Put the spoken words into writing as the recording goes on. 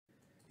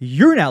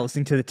You're now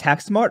listening to the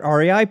Tax Smart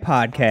REI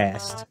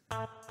podcast.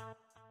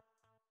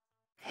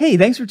 Hey,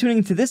 thanks for tuning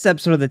into this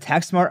episode of the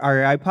Tax Smart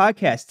REI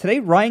podcast. Today,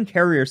 Ryan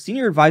Carriere,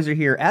 senior advisor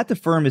here at the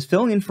firm, is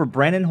filling in for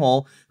Brandon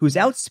Hall, who's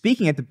out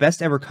speaking at the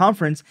Best Ever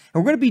Conference,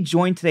 and we're going to be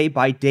joined today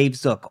by Dave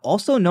Zook,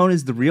 also known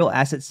as the Real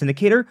Asset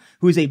Syndicator,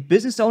 who is a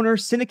business owner,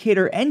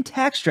 syndicator, and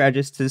tax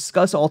strategist to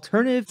discuss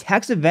alternative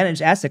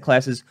tax-advantaged asset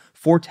classes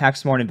for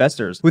tax-smart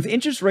investors. With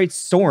interest rates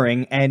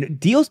soaring and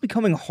deals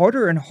becoming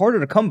harder and harder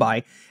to come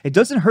by, it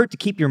doesn't hurt to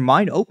keep your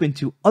mind open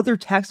to other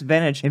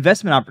tax-advantaged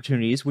investment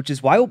opportunities, which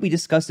is why we'll be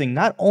discussing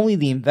not only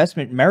the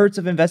investment merits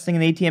of investing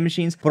in ATM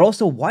machines, but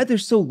also why they're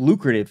so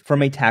lucrative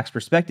from a tax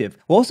perspective.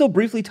 We'll also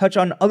briefly touch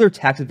on other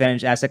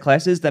tax-advantaged asset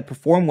classes that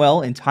perform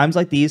well in times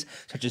like these,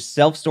 such as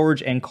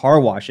self-storage and car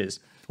washes.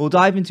 We'll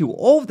dive into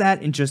all of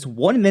that in just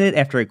 1 minute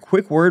after a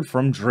quick word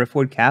from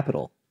Driftwood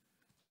Capital.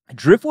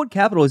 Driftwood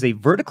Capital is a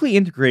vertically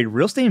integrated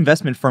real estate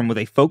investment firm with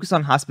a focus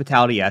on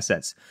hospitality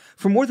assets.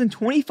 For more than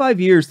 25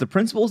 years, the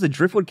principals at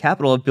Driftwood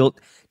Capital have built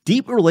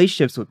deep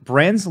relationships with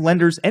brands,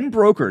 lenders, and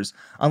brokers,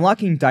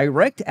 unlocking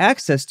direct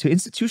access to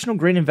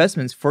institutional-grade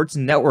investments for its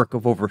network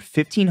of over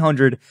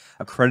 1,500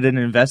 accredited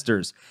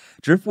investors.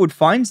 Driftwood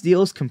finds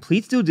deals,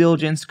 completes due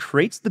diligence,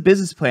 creates the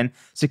business plan,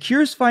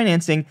 secures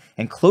financing,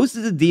 and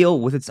closes the deal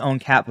with its own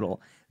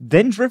capital.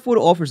 Then Driftwood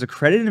offers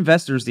accredited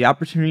investors the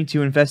opportunity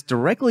to invest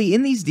directly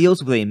in these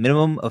deals with a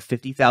minimum of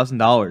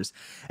 $50,000,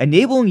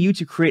 enabling you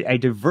to create a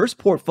diverse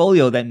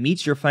portfolio that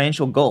meets your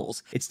financial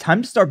goals. It's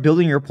time to start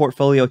building your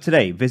portfolio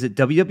today. Visit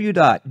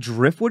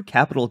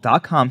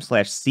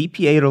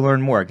www.driftwoodcapital.com/CPA to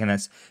learn more. Again,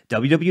 that's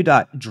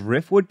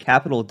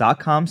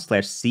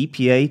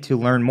www.driftwoodcapital.com/CPA to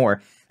learn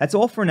more. That's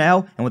all for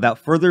now, and without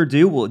further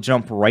ado, we'll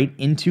jump right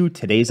into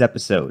today's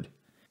episode.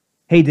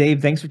 Hey,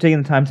 Dave, thanks for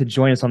taking the time to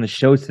join us on the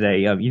show today.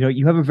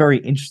 You have a very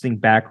interesting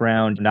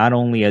background, not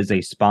only as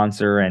a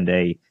sponsor and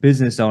a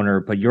business owner,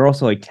 but you're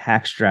also a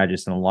tax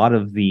strategist, and a lot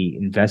of the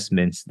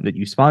investments that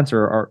you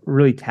sponsor are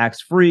really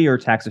tax-free or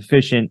tax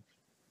efficient.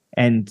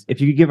 And if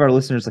you could give our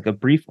listeners like a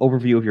brief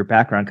overview of your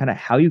background, kind of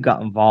how you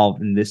got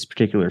involved in this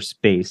particular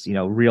space,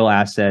 real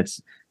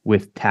assets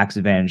with tax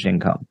advantage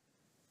income.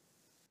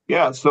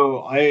 Yeah,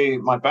 so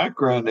my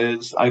background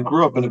is I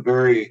grew up in a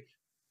very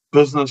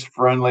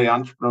business-friendly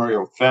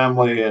entrepreneurial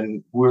family,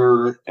 and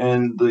we're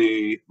in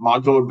the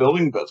modular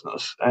building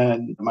business.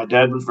 And my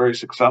dad was very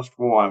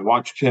successful. I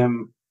watched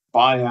him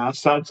buy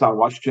assets. I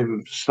watched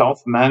him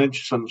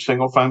self-manage some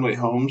single-family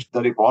homes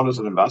that he bought as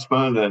an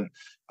investment. And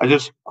I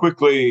just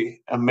quickly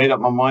made up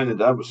my mind that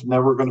that was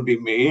never going to be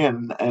me.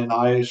 And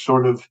I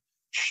sort of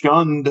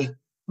shunned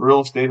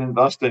real estate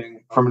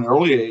investing from an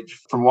early age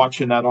from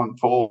watching that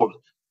unfold.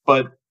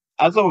 But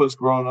as I was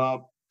growing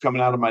up, coming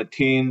out of my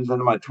teens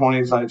into my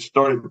 20s, I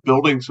started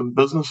building some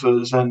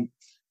businesses and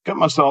got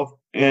myself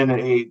in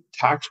a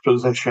tax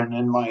position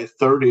in my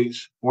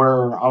 30s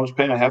where I was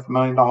paying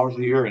 $500,000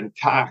 a year in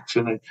tax.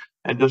 And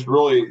just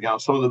really,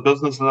 some of the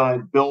businesses that I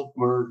built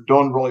were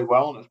doing really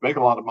well and I was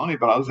making a lot of money,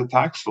 but I was a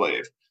tax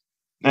slave.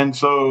 And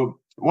so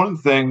a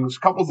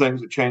couple of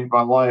things that changed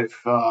my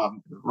life,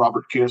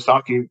 Robert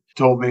Kiyosaki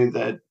told me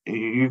that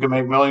you can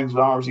make millions of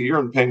dollars a year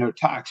and pay no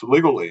tax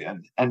legally.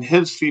 And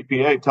his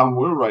CPA, Tom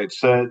Wheelwright,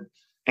 said,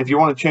 if you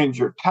want to change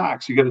your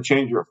tax, you got to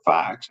change your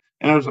facts.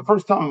 And it was the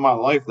first time in my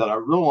life that I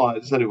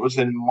realized that it was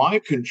in my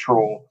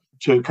control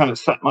to kind of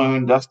set my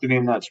own destiny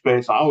in that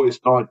space. I always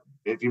thought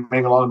if you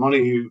make a lot of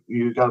money,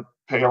 you got to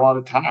pay a lot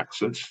of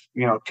tax. It's,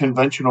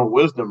 conventional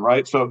wisdom,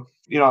 right? So,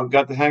 I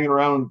got to hanging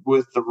around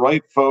with the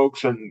right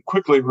folks and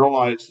quickly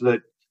realized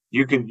that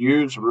you could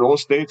use real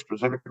estate,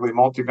 specifically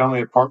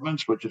multifamily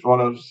apartments, which is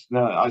what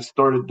I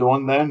started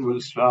doing then,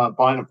 was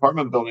buying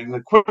apartment buildings.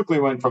 It quickly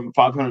went from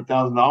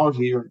 $500,000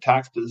 a year in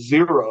tax to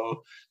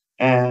zero,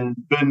 and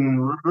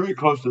been very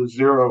close to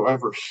zero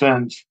ever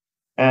since.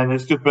 And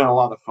it's just been a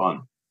lot of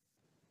fun.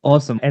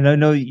 Awesome. And I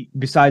know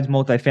besides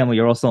multifamily,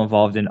 you're also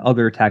involved in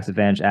other tax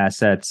advantage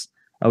assets.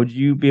 Would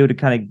you be able to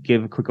kind of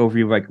give a quick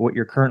overview of like what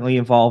you're currently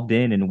involved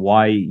in and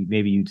why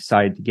maybe you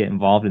decided to get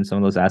involved in some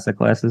of those asset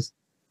classes?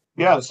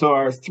 Yeah, so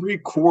our three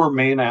core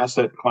main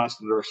asset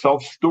classes are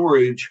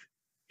self-storage,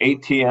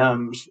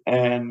 ATMs,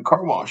 and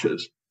car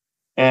washes.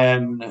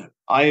 And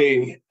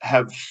I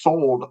have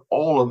sold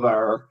all of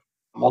our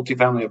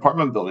multifamily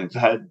apartment buildings.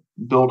 I had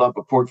built up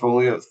a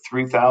portfolio of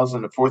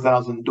 3,000 to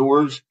 4,000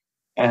 doors,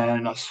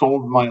 and I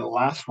sold my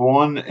last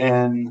one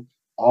in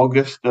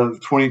August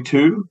of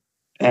 22.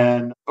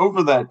 And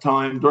during that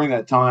time,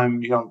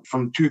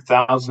 from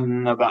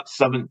 2000, about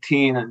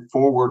 17 and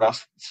forward,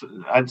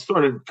 I'd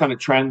started kind of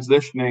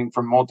transitioning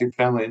from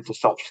multifamily into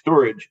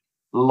self-storage.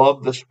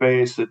 Love the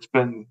space. It's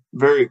been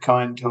very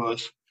kind to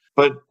us.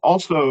 But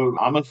also,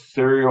 I'm a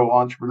serial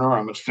entrepreneur.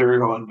 I'm a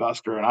serial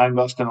investor, and I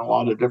invest in a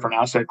lot of different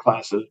asset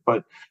classes.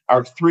 But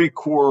our three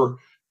core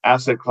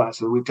asset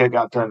classes we take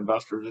out to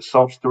investors is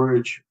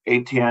self-storage,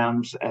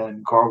 ATMs,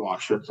 and car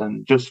washes.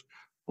 And just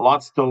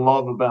lots to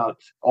love about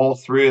all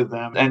three of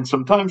them, and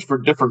sometimes for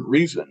different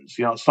reasons.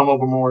 Some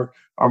of them are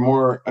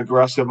more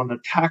aggressive on the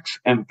tax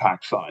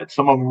impact side.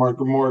 Some of them are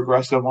more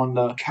aggressive on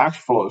the cash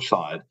flow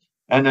side.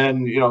 And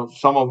then,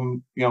 some of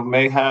them,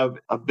 may have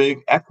a big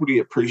equity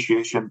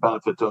appreciation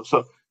benefit to them.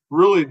 So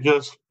really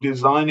just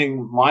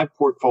designing my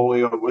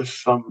portfolio with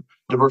some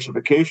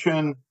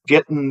diversification,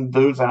 getting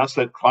those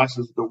asset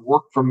classes to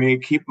work for me,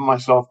 keeping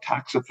myself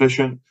tax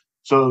efficient.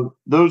 So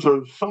those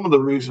are some of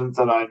the reasons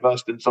that I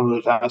invest in some of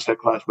those asset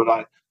classes.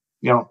 But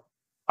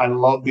I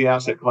love the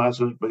asset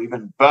classes, but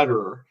even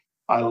better,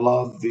 I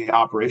love the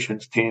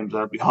operations teams that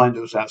are behind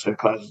those asset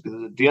classes,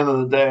 because at the end of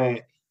the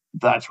day,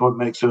 that's what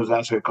makes those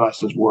asset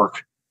classes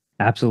work.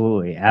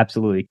 Absolutely.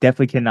 Absolutely.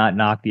 Definitely cannot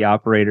knock the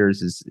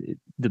operators is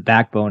the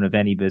backbone of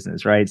any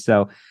business, right?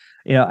 So,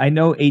 I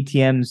know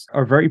ATMs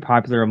are very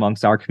popular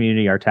amongst our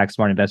community, our tax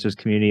smart investors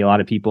community. A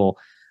lot of people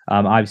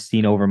I've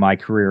seen over my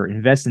career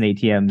invest in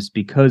ATMs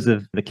because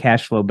of the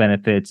cash flow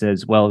benefits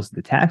as well as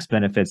the tax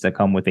benefits that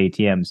come with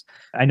ATMs.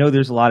 I know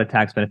there's a lot of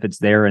tax benefits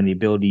there and the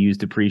ability to use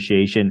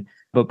depreciation.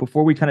 But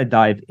before we kind of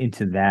dive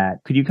into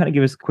that, could you kind of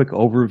give us a quick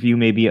overview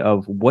maybe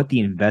of what the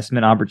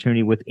investment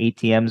opportunity with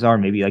ATMs are,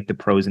 maybe like the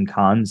pros and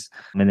cons,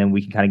 and then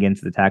we can kind of get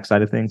into the tax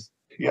side of things?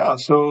 Yeah,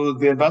 so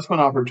the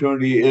investment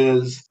opportunity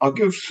is, I'll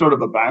give sort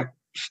of a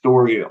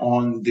backstory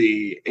on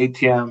the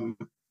ATM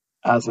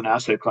as an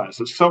asset class.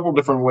 There's several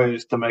different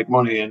ways to make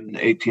money in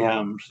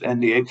ATMs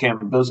and the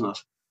ATM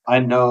business. I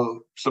know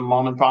some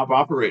mom and pop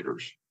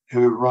operators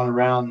who run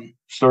around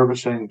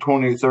servicing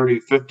 20, 30,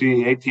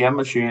 50 ATM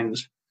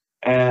machines,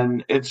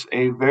 and it's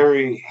a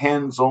very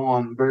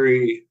hands-on,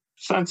 very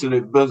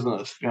sensitive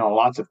business,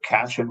 lots of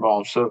cash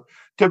involved. So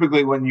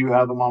typically when you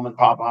have a mom and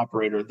pop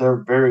operator,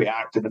 they're very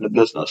active in the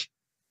business.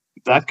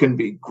 That can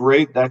be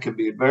great. That can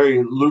be a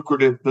very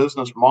lucrative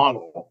business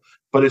model,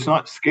 but it's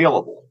not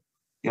scalable.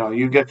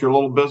 You get your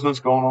little business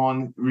going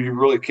on, you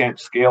really can't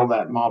scale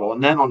that model.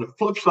 And then on the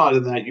flip side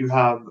of that, you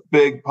have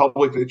big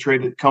publicly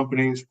traded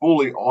companies,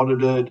 fully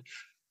audited,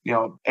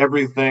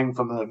 everything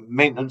from the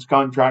maintenance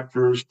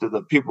contractors to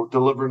the people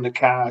delivering the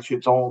cash.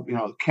 It's all,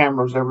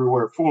 cameras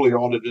everywhere, fully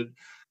audited.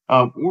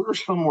 We're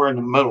somewhere in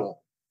the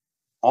middle,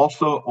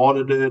 also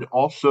audited,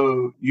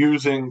 also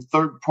using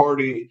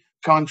third-party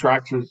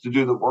contractors to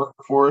do the work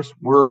for us.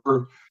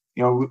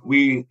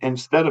 We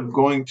instead of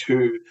going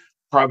to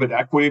private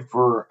equity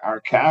for our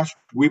cash,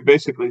 we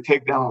basically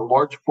take down a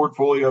large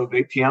portfolio of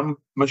ATM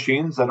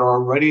machines that are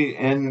already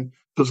in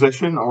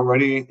position,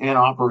 already in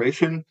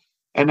operation.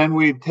 And then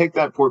we take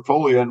that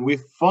portfolio and we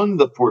fund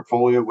the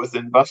portfolio with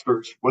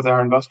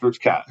our investors'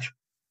 cash.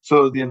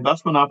 So the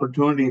investment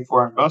opportunity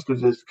for our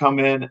investors is to come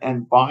in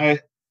and buy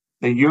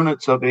the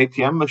units of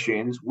ATM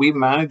machines. We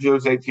manage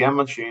those ATM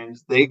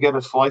machines. They get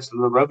a slice of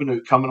the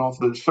revenue coming off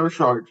the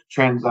surcharge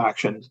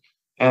transactions.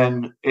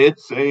 And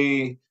it's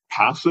very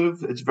passive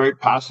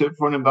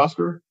for an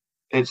investor.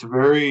 It's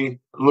very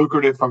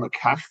lucrative from a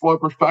cash flow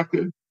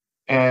perspective.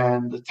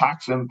 And the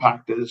tax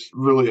impact is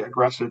really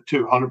aggressive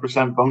too,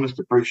 100% bonus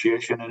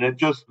depreciation. And it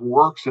just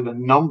works at a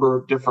number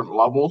of different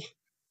levels.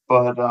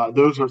 But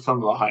those are some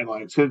of the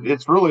highlights.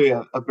 It's really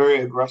a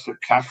very aggressive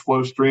cash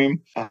flow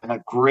stream and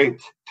a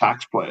great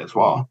tax play as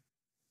well.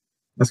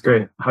 That's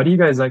great. How do you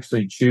guys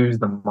actually choose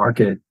the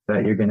market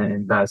that you're going to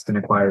invest and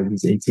acquire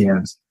these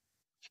ATMs?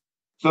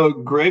 So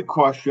great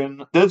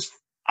question. This,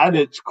 at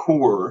its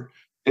core,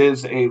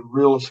 is a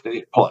real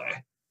estate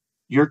play.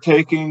 You're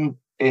taking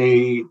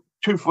a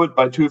 2-foot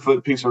by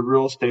 2-foot piece of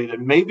real estate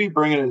and maybe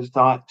bringing it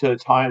to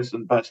its highest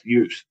and best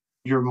use.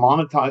 You're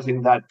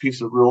monetizing that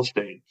piece of real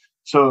estate.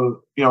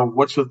 So,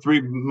 what's the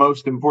 3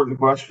 most important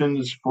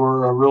questions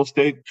for a real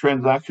estate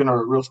transaction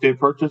or a real estate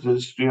purchase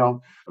is,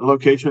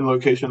 location,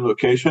 location,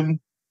 location.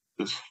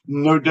 There's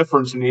no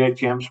difference in the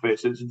ATM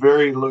space. It's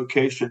very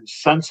location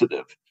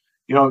sensitive.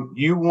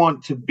 You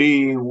want to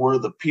be where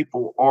the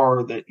people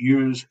are that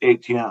use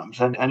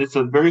ATMs. And it's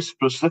a very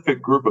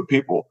specific group of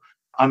people.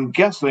 I'm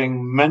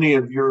guessing many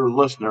of your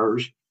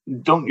listeners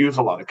don't use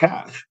a lot of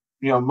cash.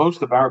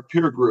 Most of our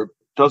peer group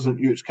doesn't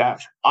use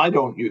cash. I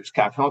don't use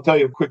cash. And I'll tell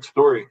you a quick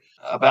story.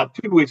 About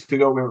 2 weeks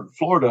ago, we were in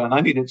Florida and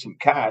I needed some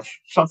cash.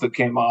 Something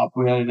came up.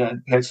 We had to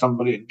pay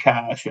somebody in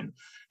cash. And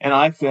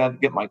I had to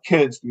get my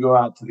kids to go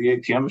out to the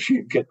ATM machine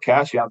and get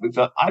cash out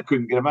because I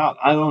couldn't get them out.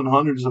 I own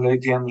hundreds of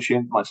ATM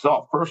machines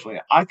myself. Personally,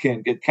 I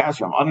can't get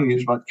cash out. I don't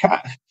use much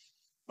cash.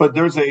 But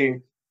there's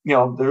a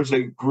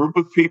group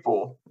of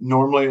people.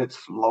 Normally it's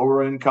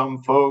lower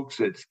income folks.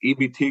 It's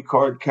EBT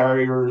card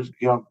carriers,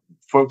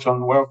 folks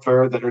on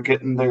welfare that are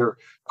getting their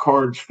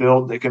cards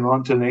filled. They can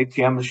run to an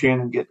ATM machine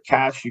and get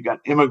cash. You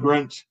got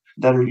immigrants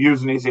that are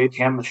using these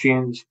ATM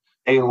machines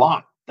a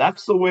lot.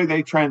 That's the way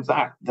they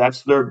transact.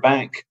 That's their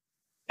bank.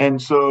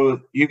 And so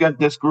you got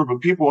this group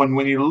of people. And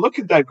when you look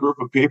at that group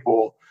of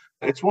people,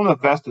 it's one of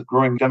the fastest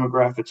growing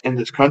demographics in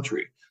this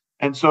country.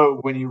 And so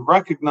when you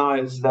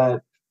recognize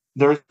that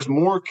there's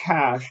more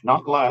cash,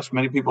 not less,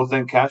 many people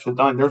think cash is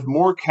done. There's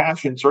more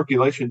cash in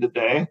circulation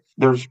today.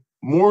 There's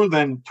more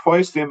than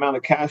twice the amount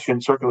of cash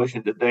in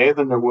circulation today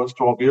than there was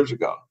 12 years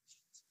ago.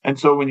 And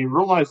so when you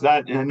realize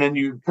that, and then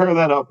you pair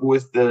that up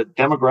with the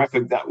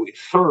demographic that we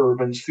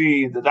serve and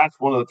see that that's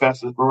one of the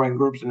fastest growing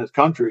groups in this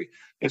country,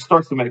 it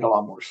starts to make a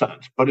lot more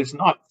sense. But it's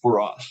not for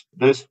us.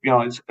 This,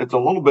 it's a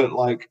little bit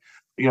like,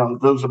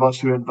 those of us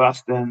who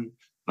invest in,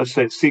 let's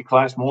say,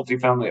 C-class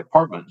multifamily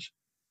apartments,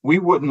 we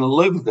wouldn't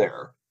live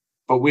there,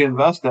 but we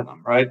invest in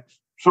them, right?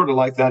 Sort of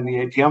like that in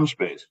the ATM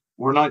space.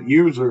 We're not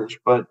users,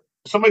 but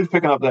somebody's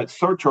picking up that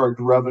surcharge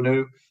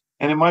revenue,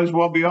 and it might as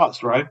well be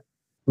us, right?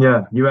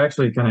 Yeah, you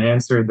actually kind of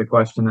answered the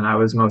question that I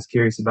was most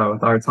curious about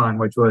with our time,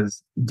 which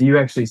was, do you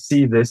actually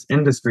see this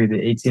industry, the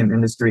ATM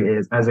industry,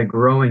 as a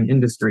growing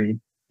industry?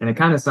 And it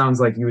kind of sounds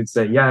like you would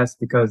say yes,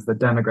 because the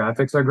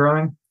demographics are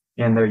growing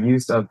and their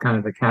use of kind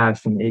of the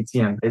cash and the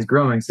ATM is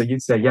growing. So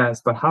you'd say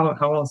yes, but how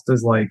else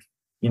does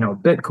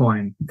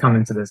Bitcoin come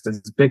into this?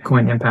 Does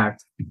Bitcoin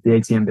impact the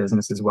ATM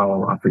business as well a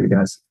lot for you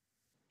guys?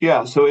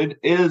 Yeah, so it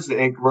is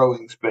a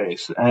growing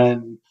space.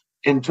 And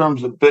in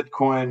terms of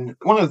Bitcoin,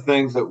 one of the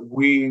things that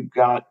we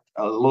got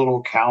a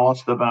little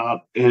calloused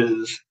about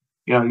is,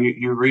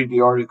 you read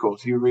the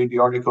articles. You read the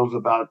articles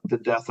about the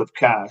death of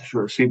cash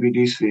or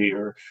CBDC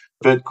or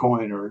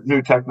Bitcoin or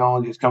new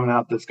technologies coming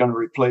out that's going to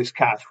replace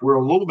cash. We're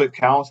a little bit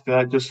calloused to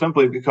that just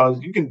simply because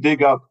you can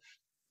dig up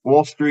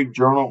Wall Street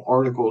Journal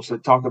articles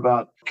that talk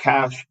about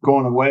cash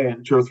going away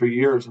in 2 or 3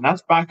 years. And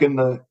that's back in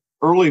the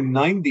early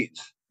 90s.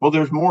 Well,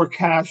 there's more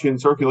cash in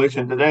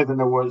circulation today than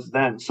there was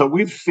then. So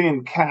we've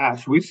seen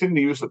the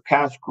use of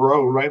cash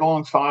grow right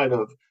alongside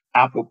of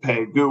Apple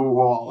Pay, Google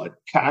Wallet,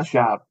 Cash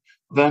App,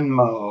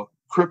 Venmo,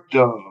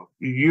 crypto,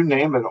 you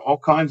name it, all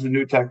kinds of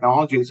new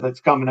technologies that's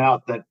coming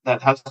out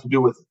that has to do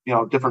with,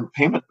 different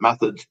payment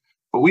methods.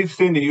 But we've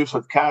seen the use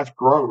of cash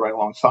grow right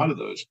alongside of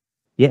those.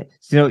 Yeah.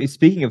 So,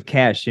 speaking of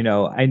cash,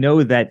 I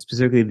know that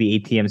specifically the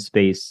ATM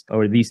space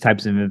or these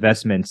types of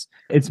investments,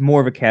 it's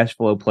more of a cash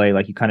flow play,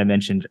 like you kind of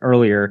mentioned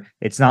earlier.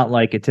 It's not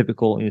like a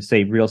typical,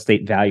 say, real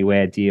estate value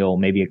add deal,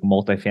 maybe a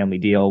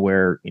multifamily deal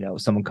where,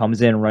 someone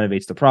comes in,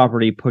 renovates the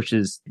property,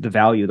 pushes the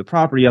value of the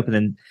property up, and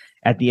then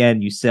at the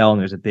end you sell and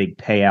there's a big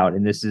payout.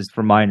 And this is,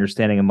 from my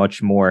understanding, a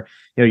much more,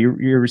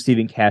 you're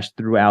receiving cash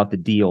throughout the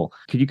deal.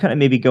 Could you kind of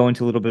maybe go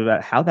into a little bit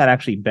about how that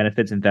actually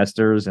benefits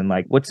investors and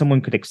like what someone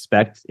could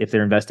expect if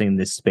they're investing in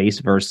this space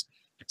versus,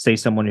 say,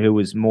 someone who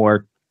is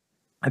more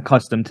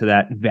accustomed to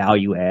that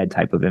value add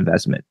type of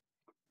investment?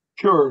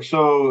 Sure.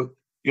 So,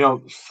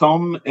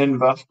 some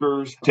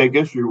investors take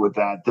issue with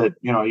that,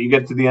 you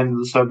get to the end of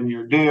the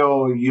 7-year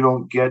deal, you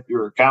don't get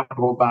your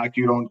capital back,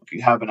 you don't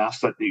have an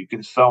asset that you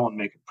can sell and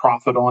make a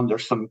profit on.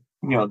 There's some,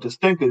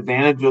 distinct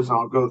advantages, and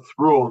I'll go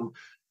through them.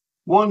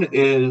 One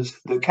is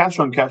the cash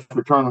on cash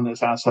return on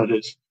this asset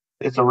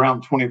it's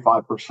around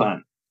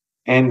 25%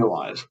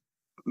 annualized.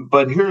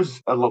 But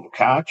here's a little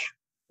catch.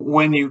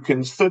 When you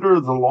consider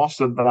the loss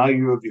of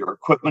value of your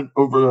equipment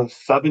over a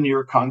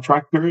 7-year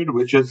contract period,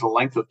 which is the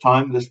length of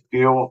time this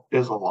deal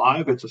is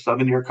alive, it's a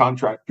 7-year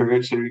contract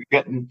period. So you're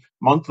getting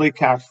monthly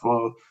cash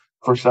flow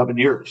for 7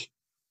 years.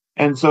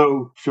 And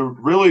so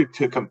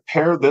to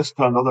compare this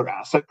to another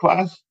asset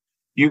class,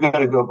 you got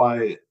to go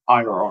by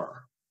IRR.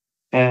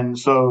 And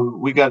so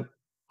we got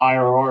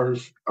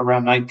IRRs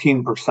around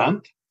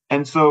 19%.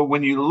 And so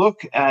when you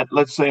look at,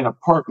 let's say, an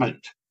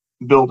apartment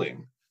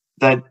building,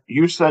 that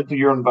you said to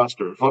your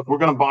investors, look, we're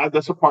going to buy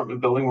this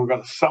apartment building, we're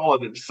going to sell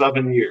it in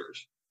 7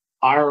 years.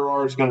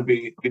 IRR is going to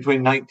be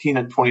between 19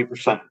 and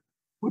 20%.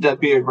 Would that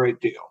be a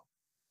great deal?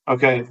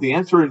 Okay, if the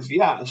answer is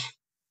yes,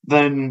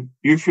 then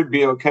you should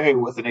be okay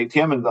with an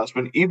ATM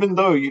investment, even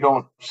though you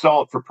don't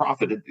sell it for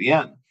profit at the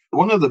end.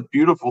 One of the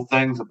beautiful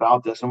things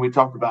about this, and we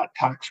talked about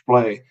tax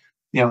play,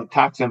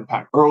 tax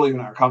impact early in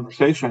our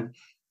conversation,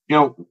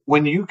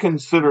 when you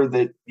consider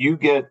that you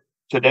get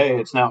today,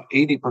 it's now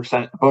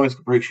 80% bonus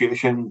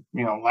depreciation.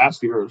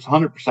 Last year it was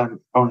 100%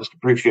 bonus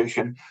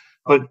depreciation.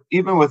 But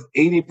even with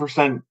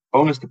 80%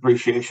 bonus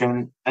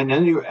depreciation, and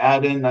then you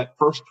add in that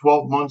first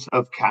 12 months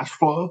of cash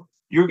flow,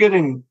 you're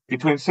getting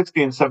between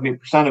 60 and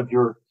 70% of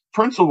your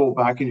principal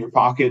back in your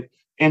pocket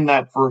in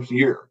that first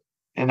year.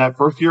 In that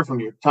first year, from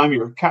your time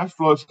your cash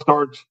flow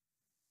starts,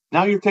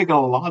 now you're taking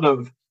a lot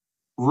of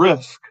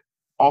risk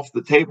off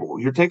the table.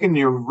 You're taking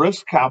your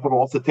risk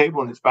capital off the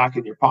table and it's back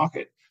in your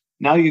pocket.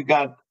 Now you've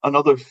got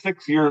another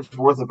 6 years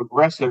worth of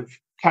aggressive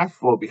cash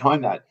flow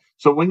behind that.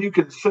 So when you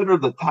consider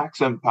the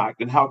tax impact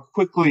and how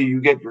quickly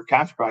you get your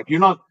cash back, you're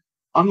not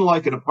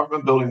unlike an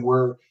apartment building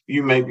where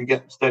you may be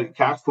getting steady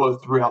cash flow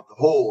throughout the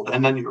hold.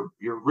 And then your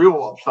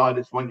real upside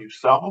is when you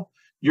sell,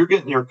 you're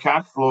getting your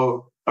cash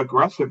flow,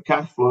 aggressive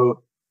cash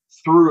flow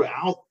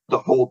throughout the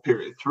hold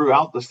period,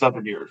 throughout the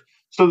 7 years.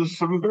 So there's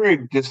some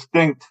very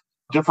distinct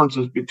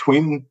differences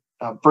between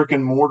brick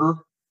and mortar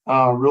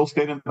real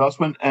estate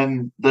investment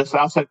and this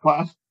asset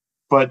class.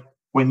 But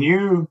when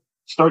you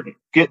start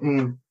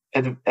getting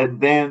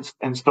advanced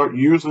and start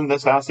using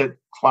this asset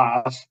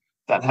class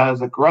that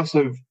has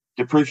aggressive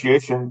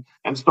depreciation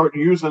and start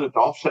using it to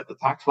offset the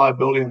tax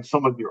liability in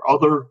some of your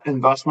other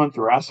investments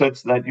or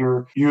assets that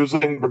you're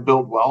using to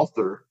build wealth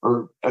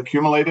or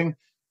accumulating,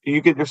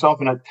 you get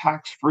yourself in a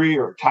tax-free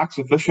or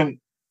tax-efficient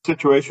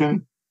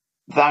situation.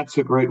 That's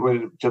a great way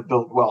to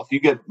build wealth. You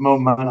get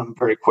momentum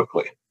very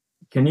quickly.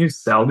 Can you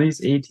sell these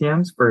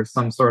ATMs for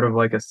some sort of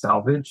like a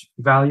salvage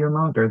value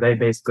amount? Or are they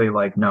basically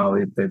like,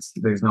 no,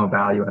 there's no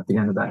value at the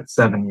end of that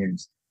 7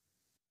 years?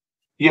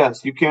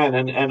 Yes, you can.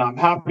 And I'm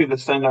happy to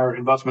send our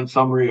investment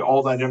summary.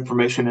 All that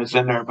information is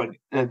in there. But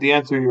the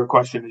answer to your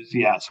question is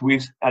yes.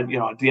 At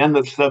the end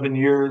of 7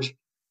 years,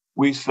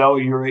 we sell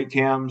your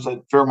ATMs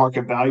at fair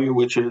market value,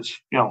 which is,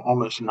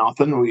 almost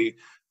nothing. We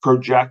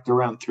project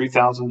around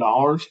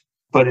 $3,000.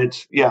 But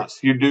yes,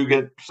 you do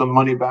get some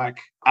money back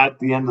at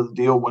the end of the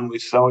deal when we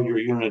sell your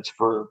units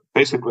for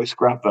basically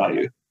scrap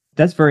value.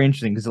 That's very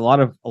interesting because a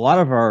lot of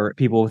our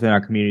people within our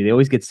community, they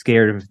always get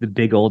scared of the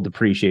big old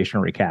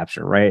depreciation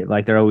recapture, right?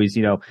 Like they're always,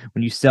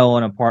 when you sell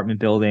an apartment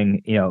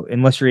building,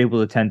 unless you're able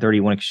to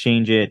 1031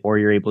 exchange it or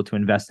you're able to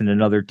invest in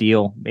another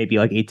deal, maybe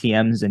like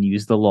ATMs, and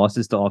use the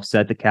losses to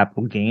offset the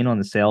capital gain on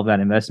the sale of that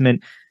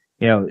investment,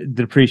 the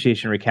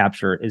depreciation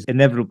recapture is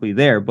inevitably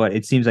there. But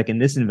it seems like in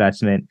this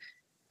investment,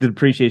 the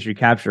depreciation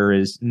recapture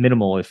is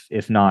minimal,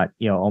 if not,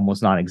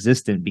 almost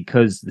non-existent,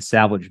 because the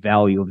salvage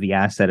value of the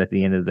asset at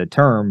the end of the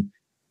term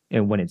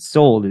and when it's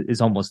sold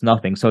is almost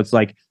nothing. So it's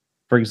like,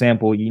 for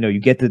example, you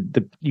get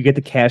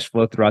the cash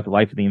flow throughout the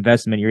life of the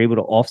investment. You're able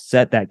to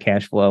offset that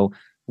cash flow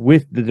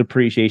with the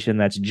depreciation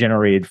that's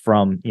generated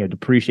from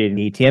depreciating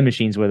the ATM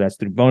machines, whether that's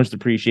through bonus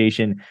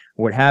depreciation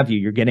or what have you.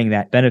 You're getting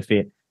that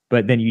benefit,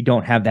 but then you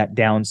don't have that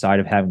downside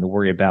of having to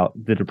worry about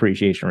the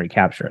depreciation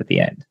recapture at the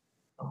end.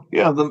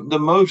 Yeah, the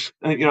most,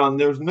 and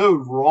there's no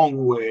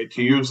wrong way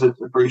to use the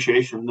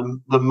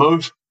depreciation. The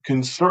most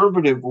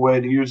conservative way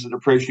to use the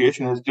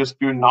depreciation is just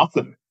do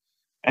nothing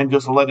and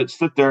just let it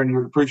sit there in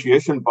your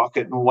depreciation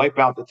bucket and wipe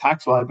out the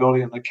tax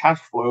liability and the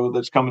cash flow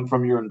that's coming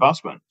from your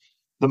investment.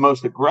 The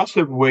most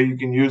aggressive way you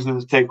can use it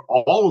is take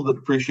all of the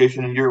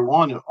depreciation in year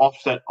one and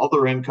offset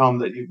other income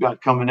that you've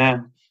got coming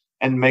in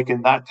and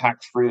making that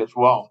tax free as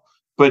well.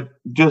 But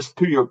just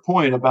to your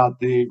point about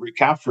the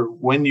recapture,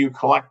 when you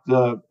collect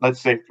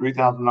let's say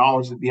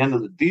 $3,000 at the end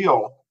of the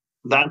deal,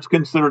 that's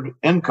considered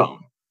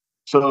income.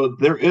 So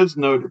there is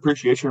no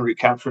depreciation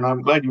recapture. And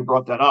I'm glad you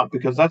brought that up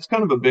because that's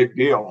kind of a big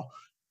deal.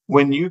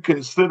 When you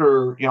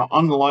consider,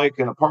 unlike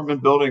an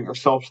apartment building or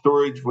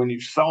self-storage, when you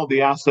sell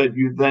the asset,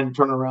 you then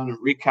turn around and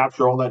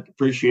recapture all that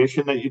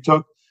depreciation that you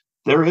took.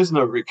 There is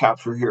no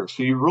recapture here.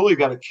 So you really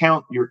got to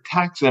count your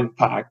tax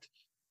impact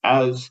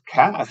as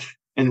cash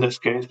in this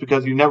case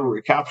because you never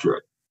recapture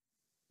it.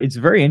 It's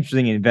a very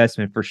interesting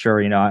investment for sure.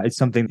 It's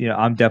something,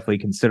 I'm definitely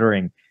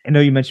considering. I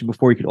know you mentioned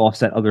before you could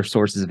offset other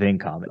sources of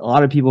income. A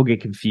lot of people get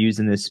confused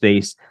in this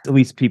space. At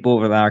least people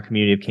within our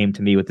community have came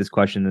to me with this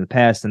question in the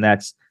past, and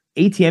that's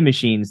ATM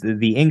machines,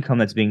 the income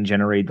that's being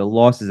generated, the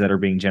losses that are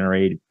being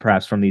generated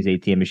perhaps from these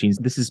ATM machines.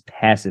 This is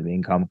passive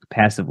income,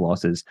 passive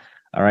losses.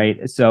 All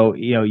right. So,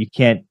 you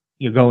can't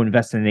go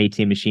invest in an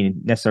ATM machine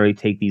and necessarily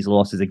take these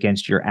losses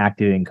against your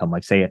active income,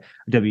 like say a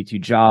W-2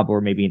 job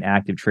or maybe an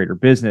active trader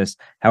business.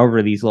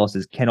 However, these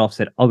losses can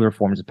offset other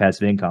forms of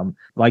passive income,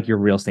 like your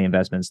real estate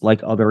investments,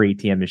 like other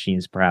ATM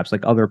machines, perhaps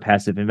like other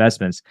passive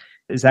investments.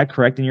 Is that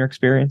correct in your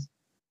experience?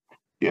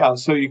 Yeah,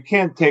 so you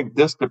can't take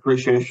this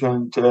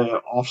depreciation to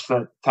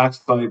offset tax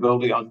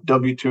liability on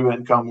W-2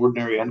 income,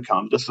 ordinary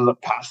income. This is a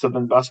passive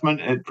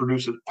investment. It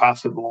produces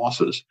passive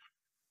losses.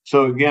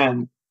 So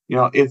again,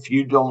 if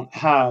you don't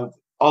have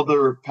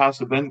other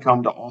passive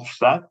income to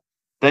offset,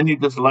 then you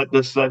just let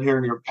this sit here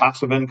in your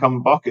passive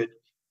income bucket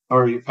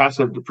or your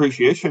passive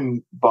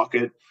depreciation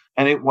bucket,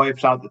 and it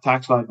wipes out the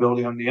tax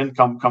liability on the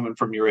income coming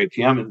from your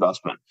ATM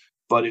investment.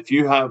 But if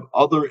you have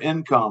other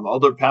income,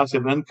 other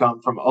passive income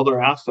from other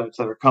assets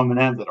that are coming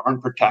in that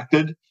aren't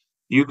protected,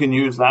 you can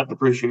use that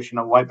depreciation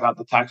to wipe out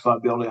the tax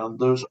liability on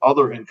those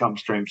other income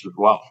streams as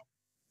well.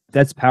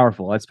 That's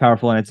powerful. That's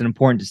powerful. And it's an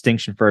important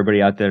distinction for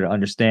everybody out there to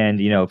understand.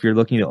 If you're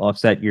looking to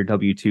offset your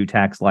W-2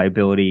 tax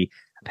liability,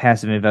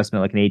 passive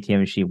investment like an ATM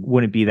machine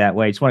wouldn't be that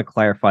way. I just want to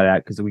clarify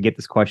that because we get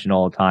this question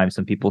all the time.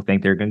 Some people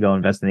think they're going to go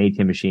invest in an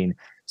ATM machine,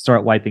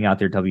 start wiping out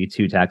their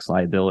W-2 tax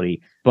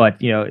liability. But,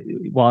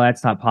 while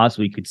that's not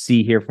possible, you could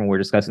see here from what we're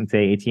discussing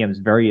today, ATM is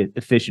very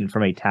efficient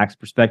from a tax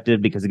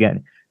perspective because,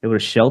 again, it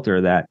would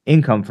shelter that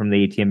income from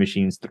the ATM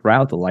machines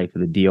throughout the life of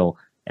the deal.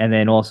 And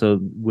then also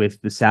with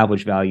the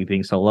salvage value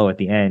being so low at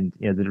the end,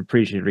 the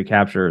depreciation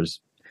recapture is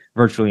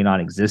virtually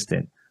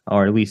non-existent,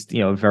 or at least,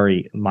 a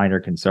very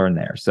minor concern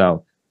there.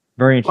 So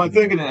very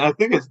interesting. Well, I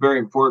think it's very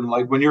important.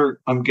 Like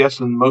I'm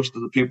guessing most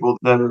of the people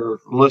that are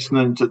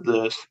listening to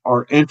this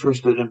are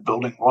interested in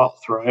building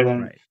wealth, right?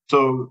 And right.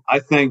 So I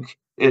think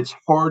it's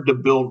hard to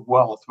build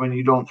wealth when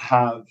you don't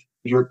have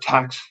your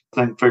tax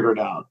thing figured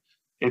out.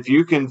 If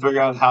you can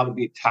figure out how to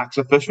be tax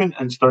efficient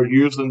and start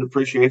using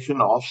depreciation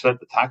to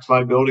offset the tax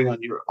liability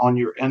on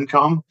your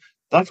income,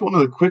 that's one of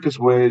the quickest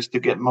ways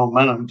to get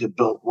momentum to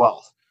build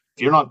wealth.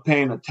 If you're not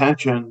paying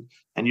attention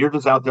and you're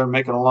just out there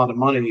making a lot of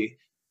money,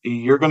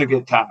 you're going to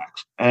get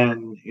taxed,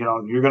 and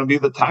you're going to be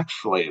the tax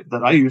slave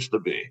that I used to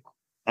be.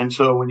 And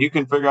so when you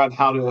can figure out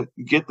how to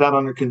get that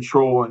under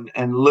control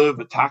and live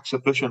a tax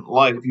efficient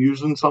life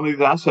using some of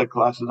these asset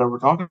classes that we're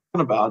talking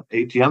about,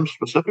 ATMs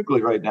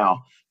specifically right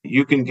now,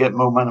 you can get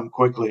momentum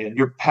quickly and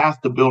your path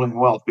to building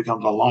wealth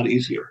becomes a lot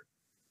easier.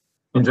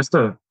 And just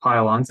to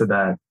pile onto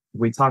that,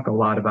 we talk a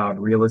lot about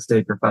real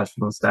estate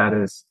professional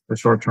status, the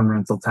short-term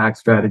rental tax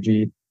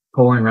strategy,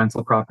 pulling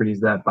rental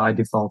properties that by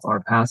default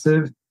are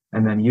passive.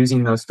 and then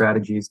using those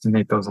strategies to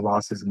make those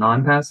losses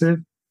non-passive.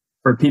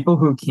 For people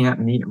who can't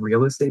meet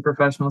real estate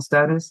professional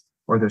status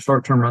or the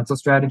short-term rental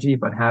strategy,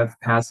 but have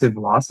passive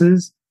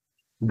losses,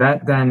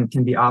 that then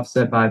can be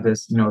offset by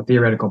this,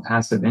 theoretical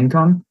passive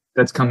income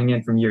that's coming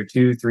in from year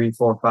 2, 3,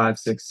 4, 5,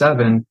 6,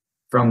 7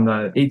 from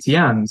the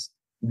ATMs.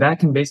 That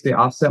can basically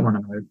offset one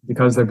another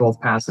because they're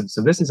both passive.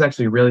 So this is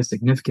actually really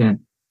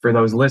significant for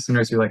those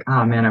listeners who are like,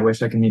 oh man, I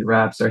wish I could meet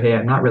reps, or hey,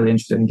 I'm not really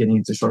interested in getting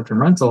into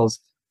short-term rentals.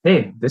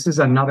 Hey, this is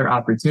another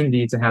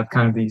opportunity to have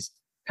kind of these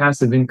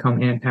passive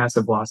income and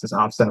passive losses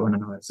offset one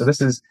another. So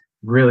this is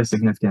really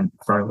significant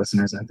for our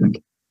listeners, I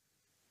think.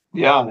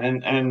 Yeah,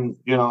 and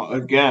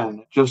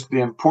again, just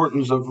the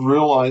importance of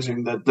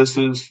realizing that this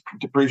is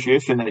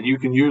depreciation that you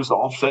can use to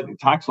offset your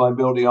tax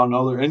liability on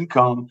other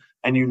income,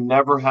 and you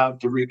never have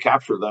to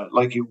recapture that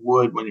like you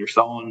would when you're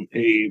selling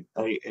a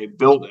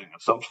building, a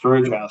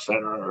self-storage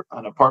asset, or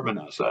an apartment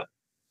asset.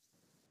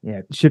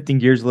 Yeah, shifting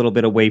gears a little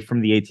bit away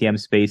from the ATM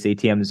space,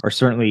 ATMs are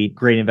certainly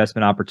great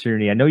investment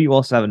opportunity. I know you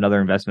also have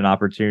another investment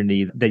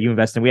opportunity that you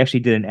invest in. We actually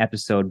did an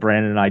episode,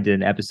 Brandon and I did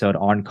an episode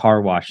on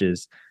car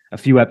washes a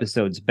few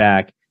episodes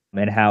back,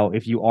 and how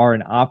if you are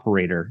an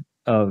operator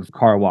of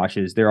car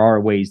washes, there are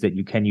ways that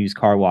you can use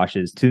car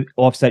washes to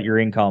offset your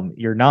income,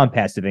 your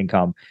non-passive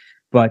income.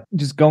 But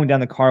just going down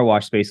the car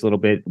wash space a little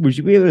bit, would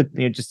you be able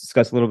to just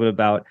discuss a little bit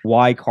about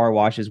why car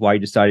washes, why you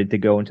decided to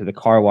go into the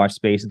car wash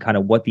space, and kind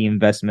of what the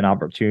investment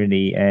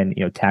opportunity and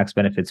tax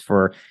benefits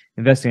for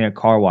investing in a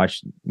car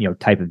wash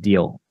type of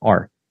deal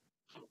are?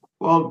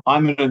 Well,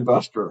 I'm an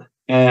investor,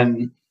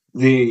 and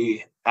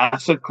the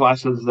asset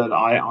classes that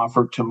I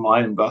offer to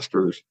my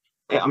investors,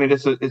 I mean,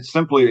 it's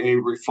simply a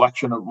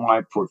reflection of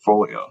my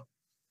portfolio.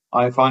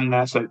 I find an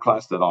asset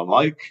class that I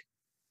like.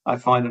 I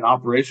find an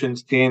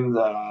operations team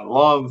that I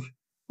love.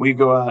 We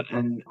go out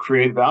and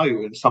create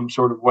value in some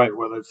sort of way,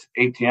 whether it's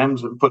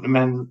ATMs and putting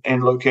them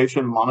in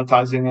location,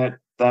 monetizing it,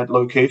 that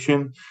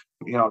location.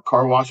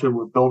 Car washer,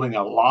 we're building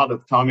a lot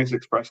of Tommy's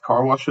Express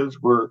car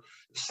washes. We're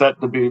set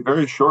to be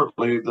very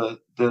shortly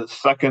the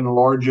second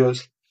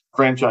largest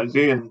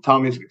franchisee in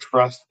Tommy's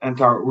Express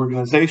entire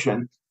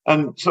organization.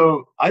 And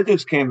so I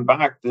just came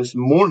back this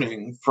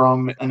morning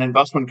from an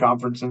investment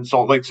conference in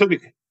Salt Lake City.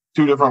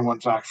 2 different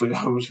ones, actually.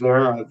 I was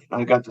there.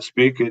 I got to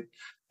speak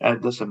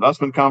at this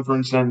investment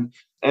conference, and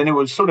it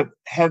was sort of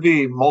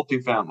heavy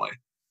multifamily.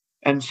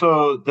 And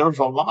so there's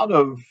a lot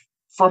of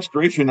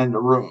frustration in the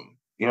room.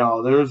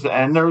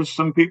 There's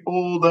some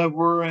people that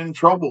were in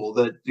trouble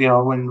that,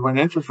 when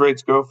interest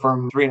rates go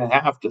from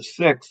 3.5 to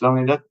 6, I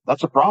mean,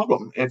 that's a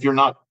problem if you're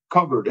not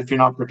covered, if you're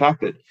not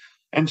protected.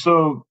 And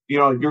so,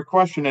 your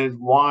question is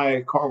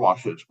why car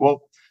washes?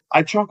 Well,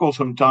 I chuckle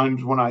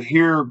sometimes when I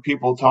hear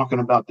people talking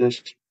about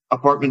this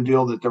apartment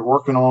deal that they're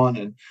working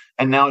on,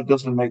 and now it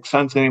doesn't make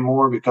sense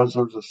anymore because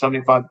there's a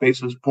 75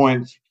 basis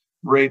points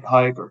rate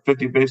hike or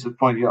 50 basis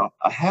point,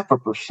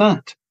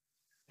 0.5%.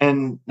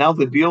 And now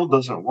the deal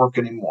doesn't work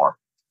anymore.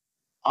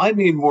 I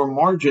need more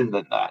margin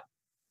than that.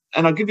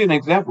 And I'll give you an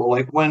example.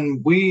 Like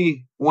when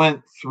we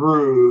went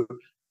through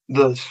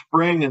the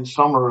spring and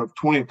summer of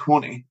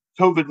 2020,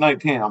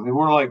 COVID-19, I mean,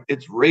 we're like,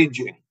 it's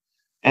raging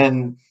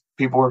and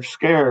people are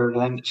scared.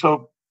 And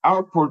so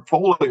our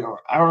portfolio,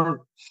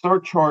 our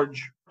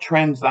surcharge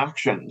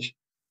transactions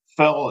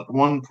fell at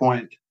one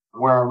point,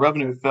 where our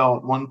revenue fell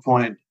at one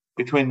point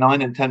between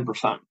 9 and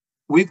 10%.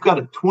 We've got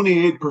a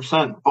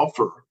 28%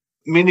 buffer,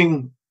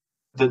 meaning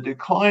the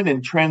decline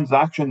in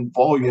transaction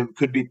volume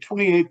could be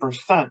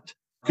 28%,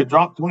 could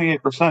drop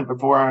 28%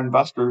 before our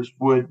investors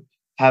would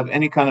have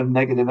any kind of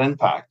negative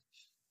impact.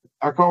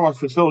 Our car wash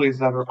facilities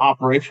that are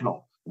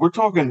operational, we're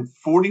talking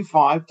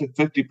 45 to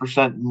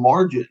 50%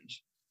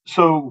 margins.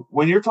 So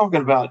when you're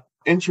talking about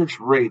interest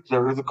rates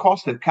or the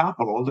cost of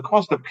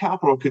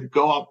capital could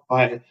go up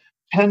by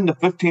 10 to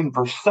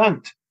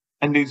 15%,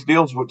 and these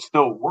deals would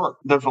still work.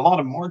 There's a lot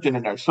of margin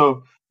in there.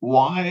 So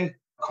why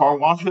car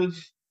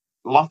washes?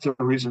 Lots of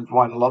reasons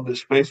why I love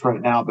this space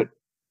right now, but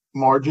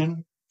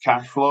margin,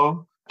 cash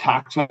flow,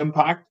 tax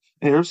impact.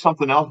 And here's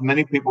something else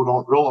many people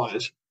don't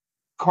realize.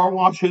 Car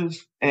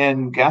washes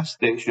and gas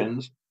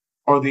stations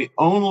are the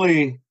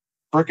only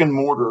brick and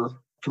mortar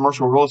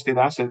commercial real estate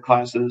asset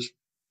classes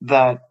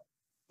that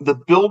the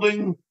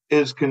building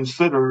is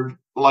considered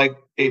like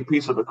a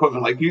piece of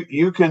equipment. Like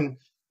you can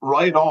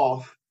write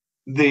off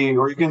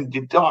or you can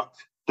deduct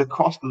the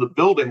cost of the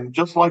building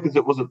just like as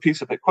it was a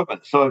piece of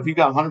equipment. So if you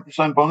got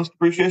 100% bonus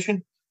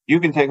depreciation, you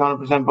can take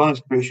 100% bonus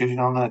depreciation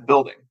on that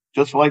building,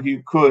 just like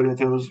you could if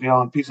it was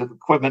a piece of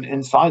equipment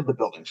inside the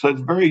building. So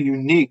it's very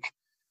unique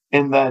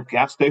in that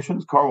gas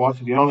stations, car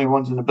washes, the only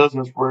ones in the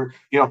business where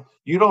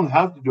you don't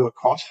have to do a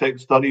cost seg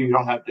study, you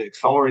don't have to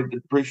accelerate the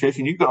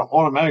depreciation. You can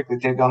automatically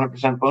take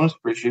 100% bonus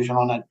depreciation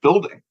on that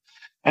building.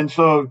 And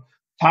so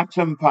tax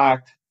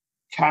impact,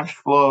 cash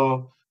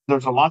flow,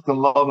 there's a lot to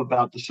love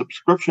about the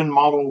subscription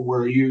model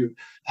where you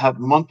have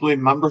monthly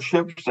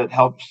memberships that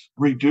helps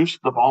reduce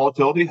the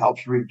volatility,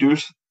 helps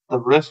reduce the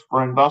risk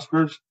for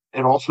investors.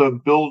 It also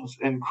builds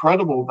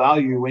incredible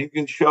value when you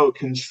can show a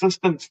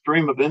consistent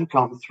stream of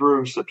income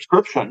through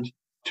subscriptions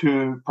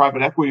to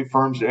private equity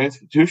firms and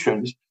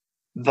institutions.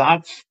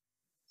 that's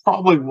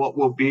probably what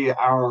will be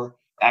our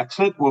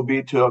exit, will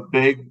be to a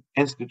big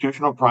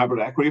institutional private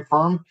equity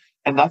firm.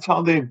 And that's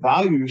how they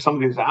value some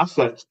of these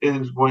assets,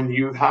 is when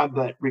you have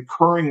that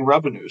recurring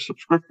revenue,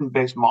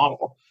 subscription-based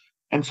model.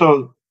 And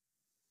so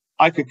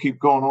I could keep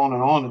going on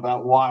and on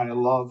about why I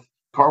love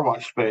car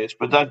wash space,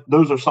 but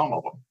those are some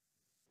of them.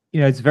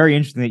 It's very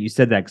interesting that you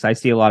said that, because I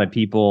see a lot of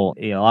people,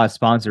 a lot of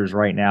sponsors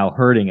right now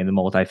hurting in the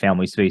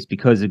multifamily space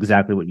because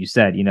exactly what you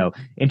said.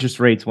 Interest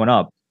rates went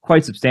up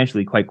quite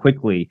substantially, quite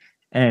quickly,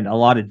 and a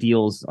lot of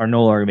deals are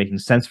no longer making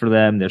sense for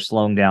them. They're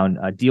slowing down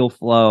deal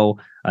flow.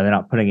 They're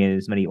not putting in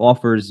as many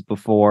offers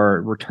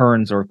before.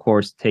 Returns are, of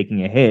course,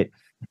 taking a hit.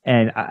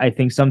 And I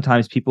think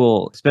sometimes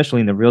people,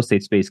 especially in the real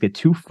estate space, get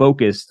too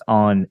focused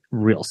on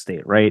real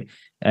estate, right?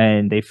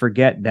 And they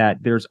forget that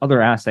there's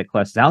other asset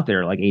classes out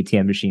there, like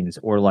ATM machines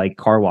or like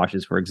car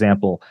washes, for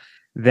example,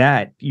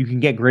 that you can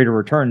get greater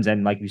returns.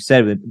 And like you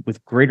said,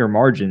 with greater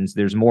margins,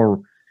 there's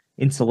more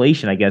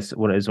insulation, I guess,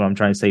 what I'm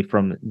trying to say,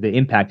 from the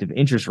impact of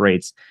interest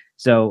rates.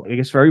 So I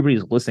guess for everybody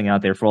who's listening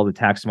out there, for all the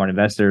tax smart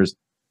investors,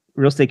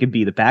 real estate could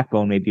be the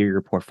backbone maybe of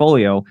your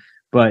portfolio.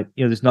 But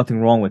there's nothing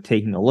wrong with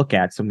taking a look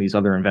at some of these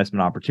other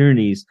investment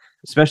opportunities,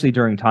 especially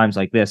during times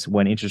like this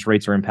when interest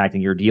rates are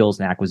impacting your deals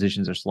and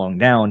acquisitions are slowing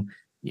down.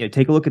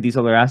 Take a look at these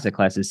other asset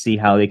classes, see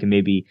how they can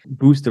maybe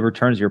boost the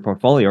returns of your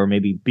portfolio, or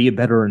maybe be a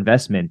better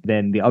investment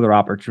than the other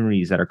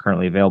opportunities that are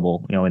currently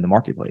available, in the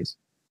marketplace.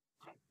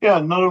 Yeah,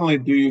 not only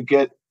do you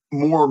get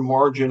more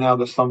margin out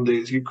of some of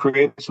these, you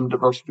create some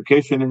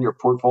diversification in your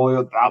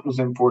portfolio. That was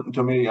important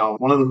to me.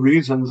 One of the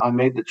reasons I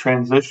made the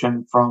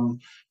transition from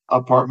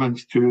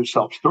apartments to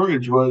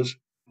self-storage was,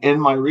 in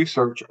my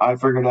research, I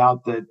figured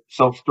out that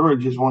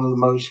self-storage is one of the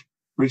most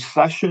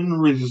recession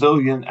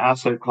resilient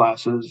asset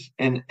classes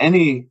in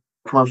any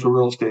commercial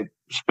real estate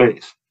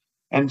space.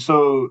 And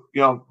so,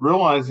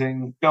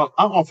 realizing, I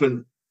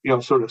often,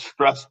 sort of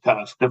stress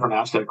test different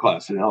asset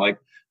classes, like,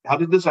 how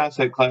did this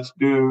asset class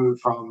do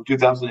from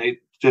 2008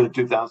 to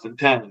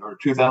 2010 or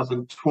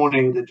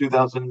 2020 to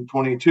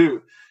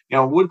 2022?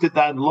 What did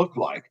that look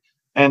like?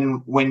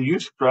 And when you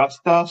stress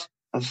test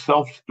a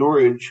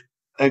self-storage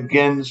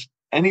against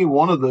any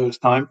one of those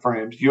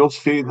timeframes, you'll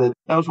see that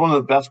that was one of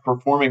the best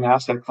performing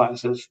asset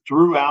classes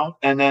throughout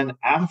and then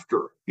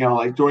after,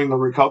 like during the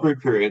recovery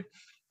period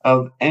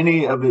of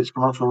any of its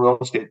commercial real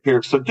estate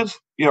peers. So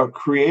just,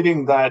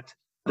 creating that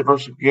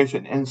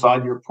diversification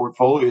inside your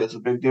portfolio is a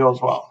big deal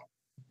as well.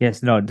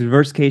 Yes, no,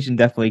 diversification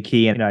definitely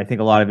key. And I think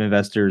a lot of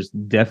investors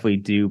definitely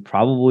do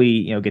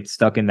probably, get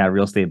stuck in that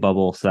real estate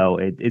bubble. So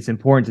it's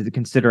important to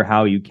consider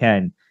how you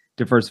can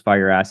diversify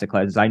your asset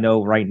classes. I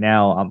know right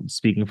now, I'm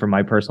speaking from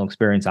my personal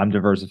experience, I'm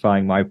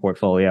diversifying my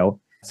portfolio.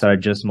 So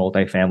just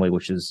multifamily,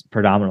 which is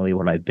predominantly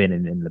what I've been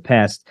in the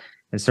past.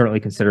 And certainly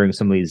considering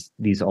some of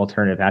these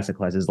alternative asset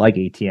classes like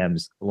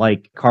ATMs,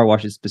 like car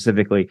washes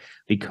specifically,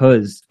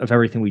 because of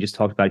everything we just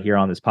talked about here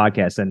on this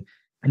podcast. And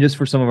just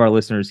for some of our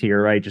listeners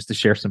here, right, just to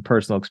share some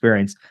personal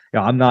experience,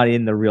 I'm not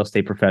in the real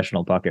estate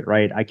professional bucket,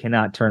 right? I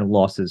cannot turn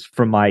losses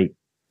from my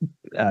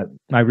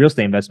real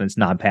estate investments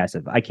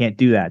non-passive. I can't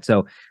do that.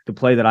 So the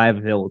play that I have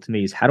available to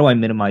me is, how do I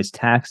minimize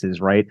taxes,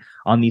 right,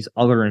 on these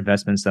other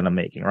investments that I'm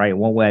making, right?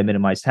 One way I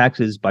minimize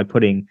taxes by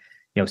putting,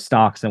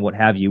 stocks and what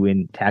have you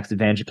in tax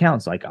advantage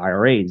accounts like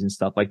IRAs and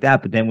stuff like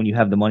that. But then when you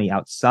have the money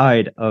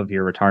outside of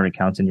your retirement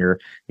accounts and your,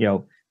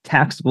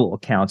 taxable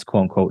accounts,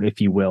 quote unquote, if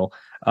you will,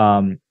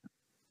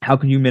 how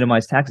can you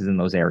minimize taxes in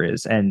those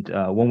areas? And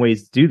one way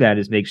to do that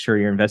is make sure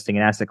you're investing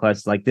in asset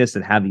classes like this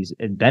that have these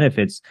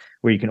benefits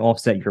where you can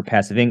offset your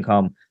passive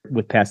income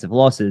with passive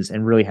losses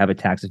and really have a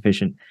tax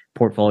efficient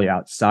portfolio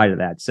outside of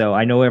that. So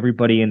I know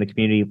everybody in the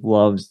community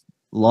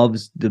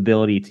loves the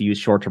ability to use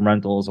short-term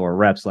rentals or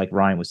reps, like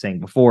Ryan was saying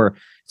before,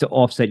 to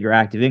offset your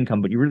active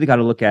income. But you really got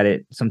to look at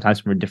it sometimes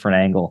from a different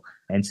angle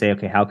and say,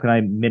 okay, how can I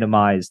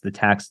minimize the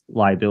tax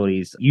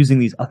liabilities using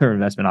these other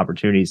investment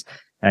opportunities?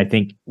 And I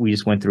think we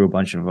just went through a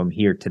bunch of them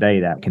here today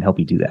that can help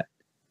you do that.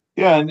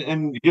 Yeah,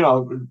 and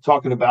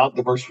talking about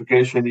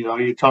diversification,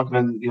 you're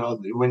talking,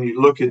 when you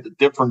look at the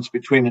difference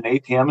between an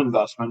ATM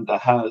investment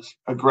that has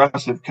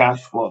aggressive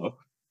cash flow,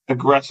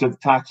 aggressive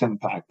tax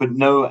impact, but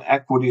no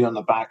equity on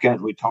the back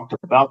end. We talked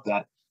about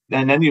that.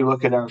 And then you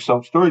look at our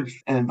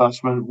self-storage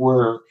investment,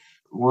 where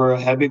we're a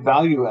heavy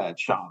value add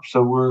shop.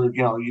 So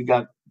you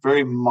got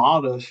very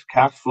modest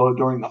cash flow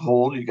during the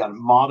hold. You got a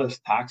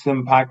modest tax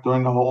impact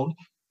during the hold.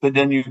 But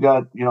then you've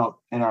got,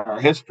 in our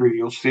history,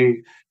 you'll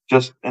see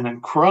just an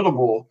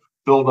incredible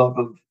buildup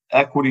of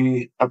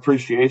equity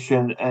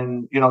appreciation,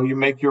 and, you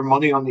make your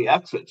money on the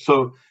exit.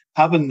 So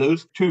having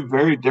those two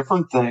very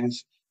different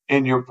things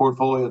in your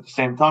portfolio at the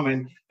same time.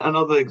 And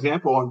another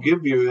example I'll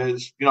give you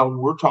is,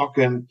 we're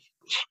talking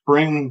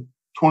spring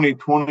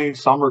 2020,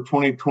 summer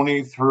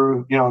 2020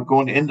 through,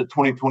 going into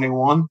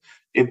 2021,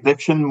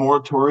 eviction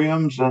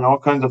moratoriums and all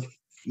kinds of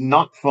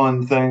not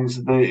fun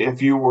things that,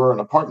 if you were an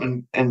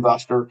apartment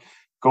investor,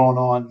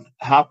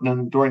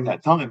 happening during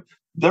that time.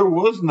 There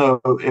was no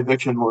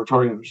eviction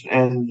moratoriums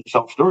in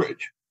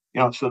self-storage.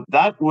 So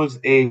that was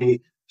a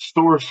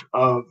source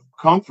of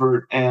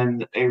comfort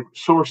and a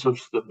source of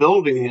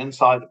stability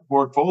inside the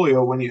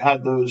portfolio when you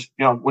had those,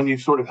 when you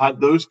sort of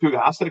had those two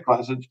asset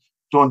classes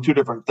doing two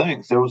different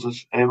things. It was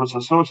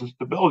a source of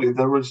stability.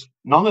 There was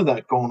none of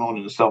that going on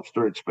in the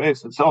self-storage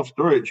space. And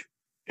self-storage,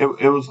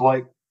 it was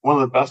like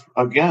one of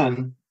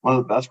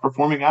the best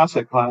performing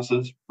asset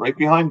classes, right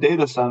behind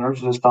data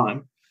centers this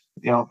time.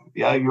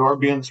 You are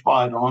being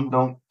spied on.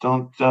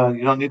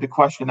 You don't need to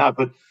question that.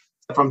 But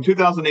from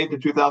 2008 to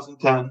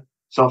 2010,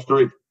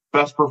 self-storage,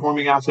 best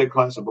performing asset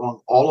class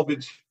among all of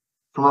its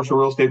commercial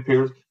real estate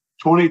peers.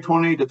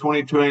 2020 to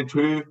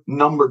 2022,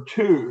 number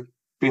 2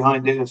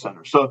 behind data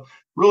centers. So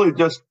really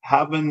just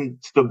having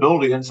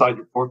stability inside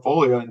your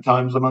portfolio in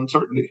times of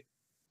uncertainty.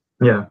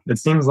 Yeah, it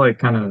seems like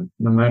kind of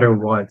no matter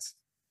what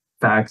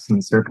facts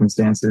and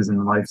circumstances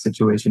and life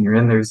situation you're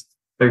in, there's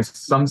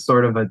some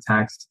sort of a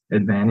tax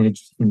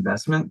advantage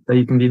investment that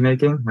you can be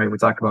making, right? We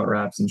talk about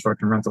wraps and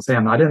short-term rentals. Hey,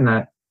 I'm not in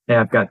that. Hey,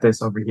 I've got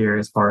this over here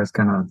as far as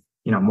kind of,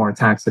 more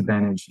tax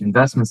advantage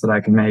investments that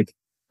I can make.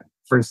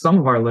 For some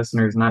of our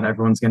listeners, not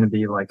everyone's going to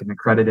be like an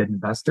accredited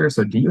investor.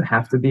 So do you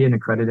have to be an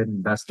accredited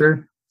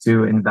investor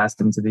to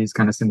invest into these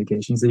kind of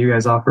syndications that you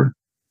guys offer?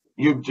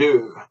 You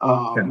do.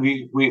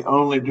 Okay. We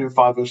only do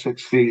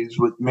 506 fees,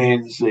 which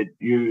means that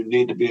you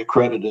need to be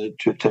accredited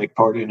to take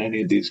part in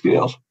any of these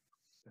deals.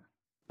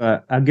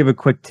 I'll give a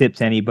quick tip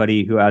to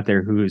anybody who out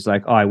there who's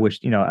like, oh, I wish,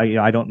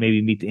 I don't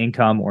maybe meet the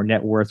income or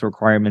net worth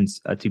requirements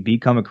to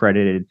become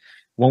accredited.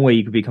 One way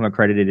you can become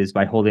accredited is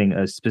by holding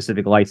a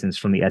specific license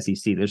from the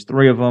SEC. There's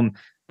 3 of them,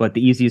 but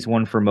the easiest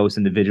one for most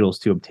individuals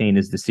to obtain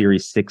is the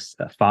Series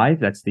 6-5.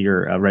 That's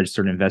your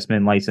registered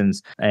investment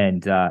license.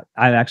 And I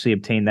actually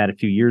obtained that a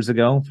few years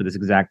ago for this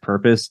exact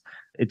purpose.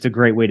 It's a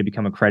great way to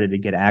become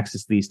accredited, get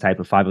access to these type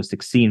of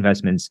 506c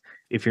investments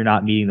if you're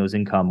not meeting those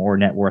income or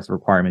net worth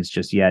requirements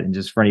just yet. And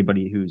just for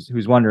anybody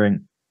who's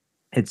wondering,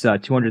 it's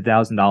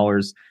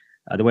 $200,000.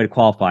 The way to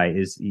qualify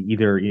is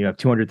either you have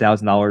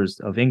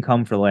 $200,000 of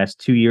income for the last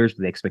 2 years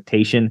with the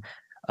expectation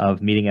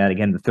of meeting that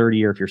again the third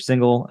year if you're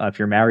single. If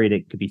you're married,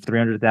 it could be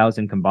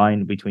 $300,000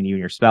 combined between you and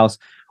your spouse,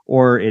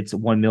 or it's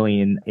 $1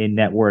 million in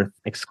net worth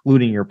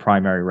excluding your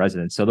primary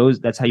residence. So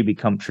that's how you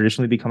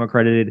traditionally become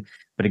accredited.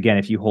 But again,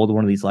 if you hold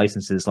one of these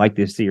licenses like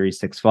this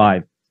Series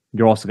 6-5,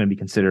 you're also going to be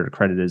considered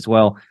accredited as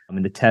well. I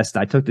mean,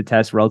 I took the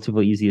test,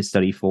 relatively easy to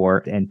study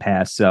for and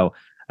pass. So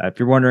if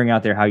you're wondering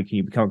out there how you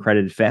can become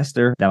accredited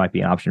faster, that might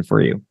be an option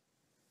for you.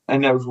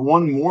 And there's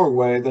one more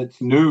way that's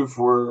new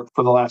for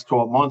the last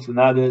 12 months, and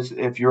that is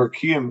if you're a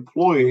key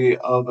employee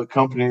of a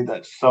company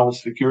that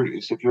sells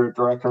securities. If you're a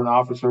director and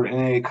officer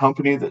in a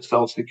company that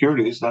sells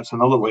securities, that's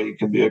another way you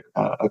can be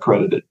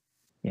accredited.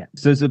 Yeah.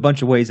 So there's a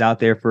bunch of ways out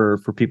there for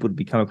people to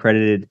become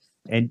accredited.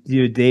 And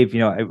Dave,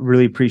 I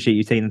really appreciate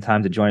you taking the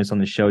time to join us on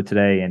the show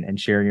today and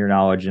sharing your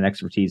knowledge and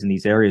expertise in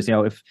these areas.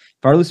 If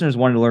our listeners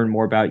wanted to learn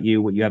more about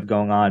you, what you have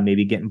going on,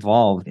 maybe get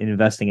involved in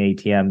investing in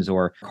ATMs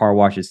or car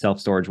washes,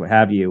 self-storage, what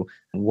have you,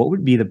 what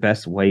would be the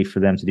best way for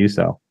them to do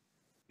so?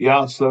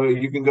 Yeah, so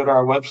you can go to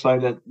our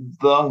website at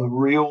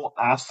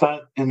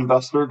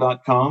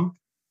therealassetinvestor.com.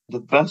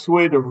 The best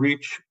way to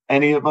reach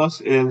any of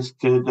us is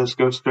to just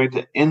go straight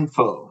to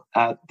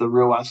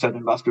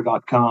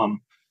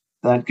info@therealassetinvestor.com.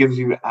 That gives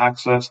you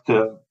access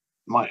to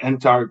my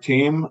entire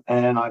team,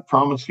 and I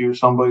promise you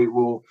somebody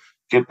will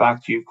get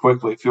back to you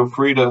quickly. Feel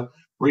free to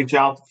reach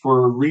out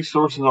for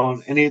resources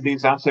on any of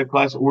these asset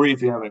classes, or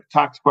if you have a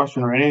tax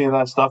question or any of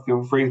that stuff,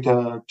 feel free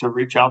to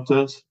reach out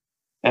to us.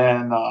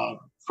 And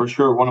for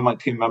sure, one of my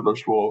team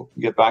members will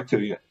get back to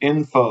you.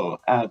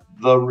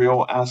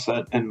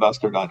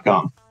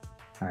 info@therealassetinvestor.com.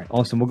 All right,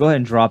 awesome. We'll go ahead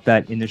and drop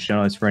that in the show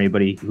notes for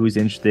anybody who's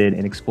interested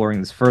in exploring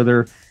this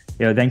further.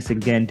 Thanks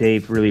again,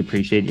 Dave. Really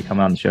appreciate you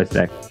coming on the show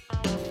today.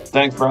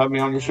 Thanks for having me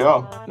on your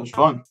show. It was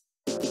fun.